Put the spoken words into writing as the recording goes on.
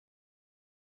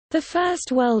The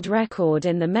first world record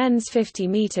in the men's 50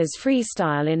 meters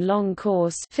freestyle in long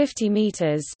course 50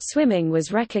 meters swimming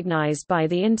was recognized by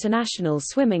the International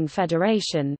Swimming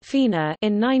Federation (FINA)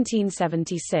 in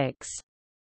 1976.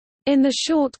 In the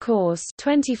short course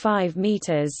 25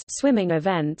 meters swimming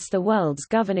events, the world's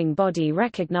governing body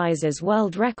recognizes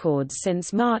world records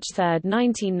since March 3,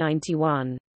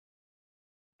 1991.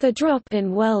 The drop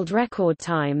in world record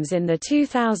times in the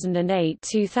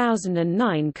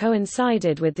 2008–2009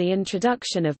 coincided with the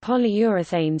introduction of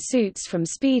polyurethane suits from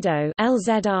Speedo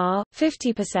 (LZR,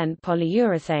 50%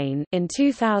 polyurethane) in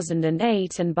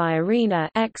 2008 and by Arena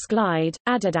X Glide,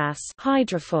 Adidas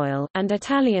Hydrofoil, and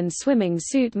Italian swimming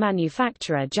suit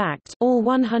manufacturer Jacked, all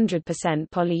 100%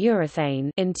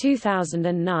 polyurethane, in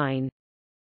 2009.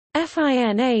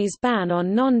 FINA's ban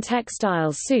on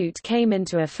non-textile suit came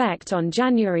into effect on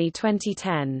January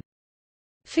 2010.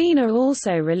 FINA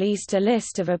also released a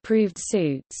list of approved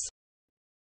suits.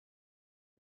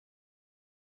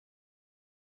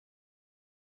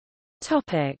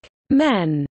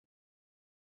 Men.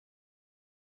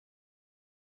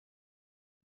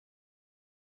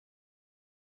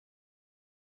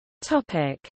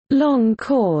 Long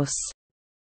course.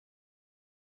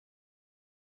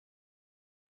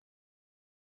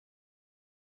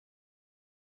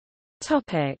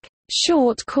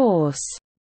 Short course.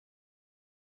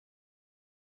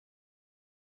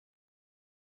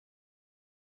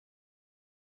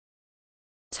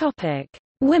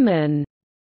 Women.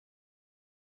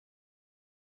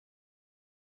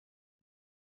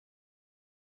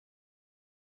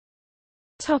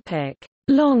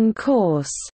 Long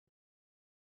course.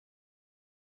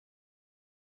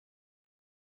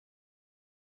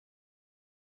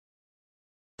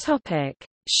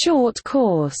 Short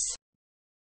course.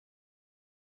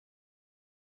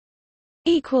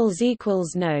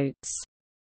 Notes